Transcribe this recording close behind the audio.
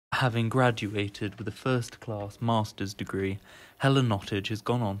Having graduated with a first-class master's degree, Helen Nottage has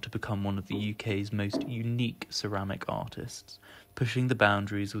gone on to become one of the UK's most unique ceramic artists, pushing the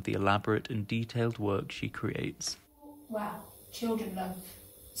boundaries with the elaborate and detailed work she creates. Well, children love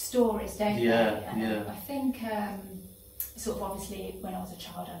stories, don't they? And I think, sort of obviously, when I was a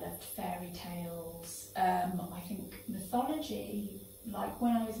child, I loved fairy tales. I think mythology. Like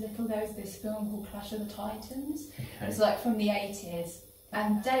when I was little, there was this film called Clash of the Titans. Okay. It's like from the 80s.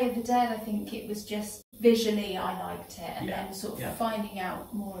 And Day of the Dead, I think it was just visually I liked it, and then sort of finding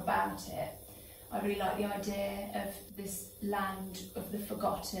out more about it. I really like the idea of this land of the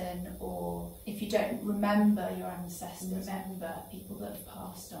forgotten, or if you don't remember your ancestors, remember people that have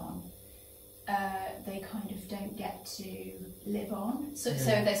passed on, they kind of don't get to live on. So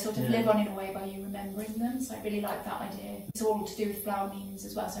they sort of live on in a way by you remembering them. So I really like that idea. It's all to do with flower meanings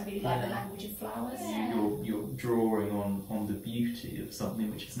as well, so I really like the language of flowers. You're drawing on the beauty of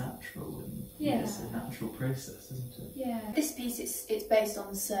something which is natural, and it's a natural process, isn't it? Yeah. This piece it's based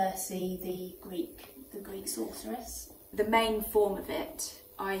on Circe, the Greek sorceress. The main form of it,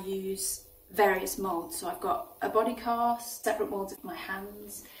 I use various moulds. So I've got a body cast, separate moulds of my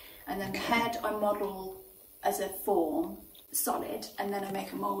hands, and then the head I model as a form, solid, and then I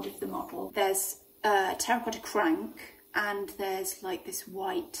make a mould of the model. There's a terracotta crank, and there's like this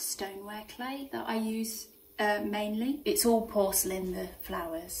white stoneware clay that I use mainly. It's all porcelain, the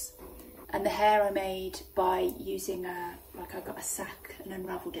flowers. And the hair I made by using I got a sack and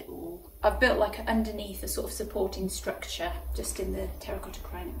unravelled it all. I've built like underneath a sort of supporting structure just in the terracotta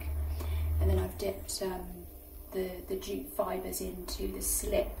crank. And then I've dipped the jute fibres into the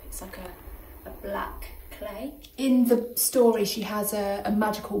slip. It's like a black clay. In the story she has a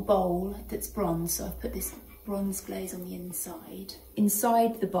magical bowl that's bronze, so I've put this bronze glaze on the inside.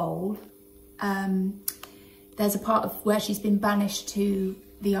 Inside the bowl there's a part of where she's been banished to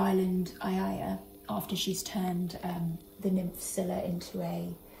the island Aiaia after she's turned the nymph Scylla into a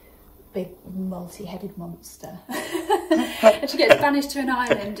big multi-headed monster. And she gets banished to an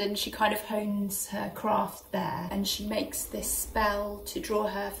island, and she kind of hones her craft there, and she makes this spell to draw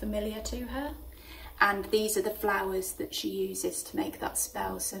her familiar to her, and these are the flowers that she uses to make that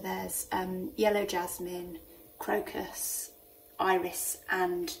spell. So there's yellow jasmine, crocus, iris,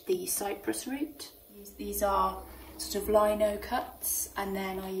 and the cypress root. These are sort of lino cuts, and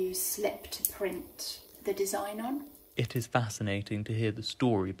then I use slip to print the design on. It is fascinating to hear the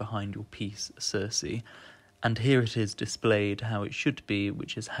story behind your piece, Circe, and here it is displayed how it should be,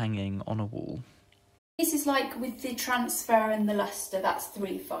 which is hanging on a wall. This is like with the transfer and the lustre, that's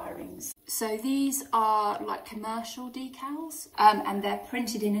 3 firings. So these are like commercial decals, and they're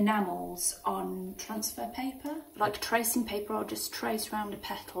printed in enamels on transfer paper. Like tracing paper, I'll just trace around a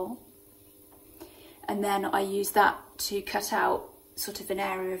petal, and then I use that to cut out sort of an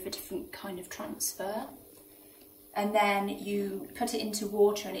area of a different kind of transfer. And then you put it into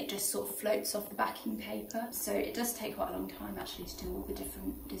water and it just sort of floats off the backing paper. So it does take quite a long time actually to do all the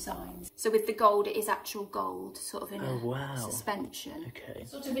different designs. So with the gold, it is actual gold, sort of in a suspension. Okay.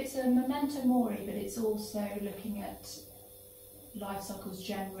 Sort of, it's a memento mori, but it's also looking at life cycles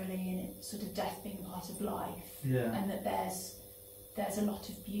generally, and it's sort of death being part of life. Yeah. And that there's a lot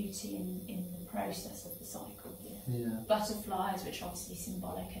of beauty in the process of the cycle here. Yeah. Butterflies, which are obviously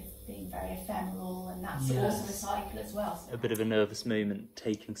symbolic of being very ephemeral, and that's also a cycle as well. So a bit of a nervous moment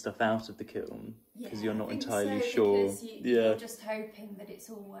taking stuff out of the kiln, because you're not entirely sure. You're just hoping that it's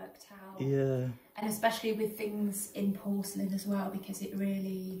all worked out. Yeah. And especially with things in porcelain as well, because it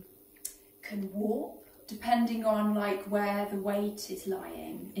really can warp. Depending on like where the weight is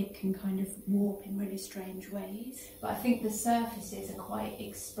lying, it can kind of warp in really strange ways. But I think the surfaces are quite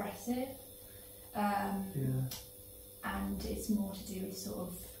expressive, and it's more to do with sort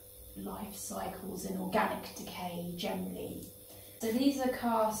of life cycles and organic decay generally. So these are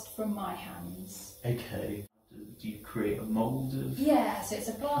cast from my hands. Okay. Do you create a mould of? Yeah, so it's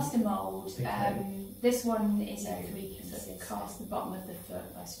a plaster mould. Okay. This one is in 3 pieces. Cast the bottom of the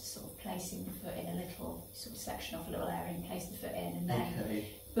foot by sort of placing the foot in a little, sort of section off a little area and place the foot in, and then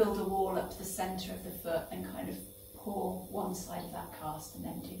build a wall up to the centre of the foot and kind of pour one side of that cast and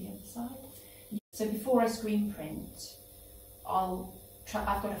then do the other side. So before I screen print, I've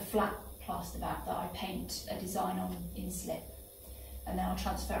got a flat plaster back that I paint a design on in slip, and then I'll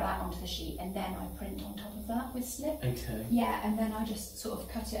transfer that onto the sheet, and then I print on top of that with slip. Okay. Yeah, and then I just sort of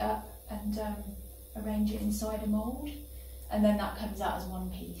cut it up and arrange it inside a mould, and then that comes out as one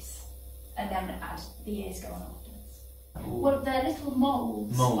piece, and then the ears go on afterwards. Ooh. Well, they're little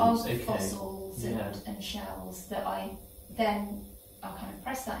moulds of fossils and shells that I'll kind of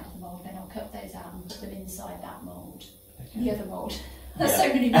press that into the mould, then I'll cut those out and put them inside that mould, the other mould. There's so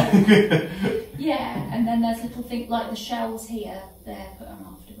many more. Yeah, and then there's little things like the shells here, they're put on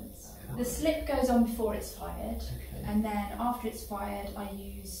afterwards. The slip goes on before it's fired, and then after it's fired I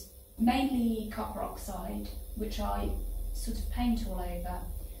use mainly copper oxide, which I sort of paint all over,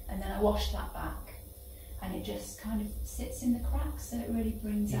 and then I wash that back, and it just kind of sits in the cracks, so it really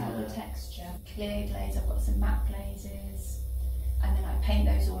brings out the texture. Clear glaze, I've got some matte glazes, and then I paint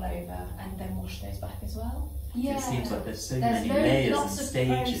those all over and then wash those back as well. Yeah. It seems like there's so many layers and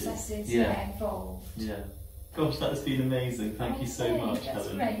stages. Processes involved. Yeah. Gosh, that's been amazing. Thank you so much, that's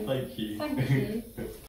Helen. Great. Thank you. Thank you.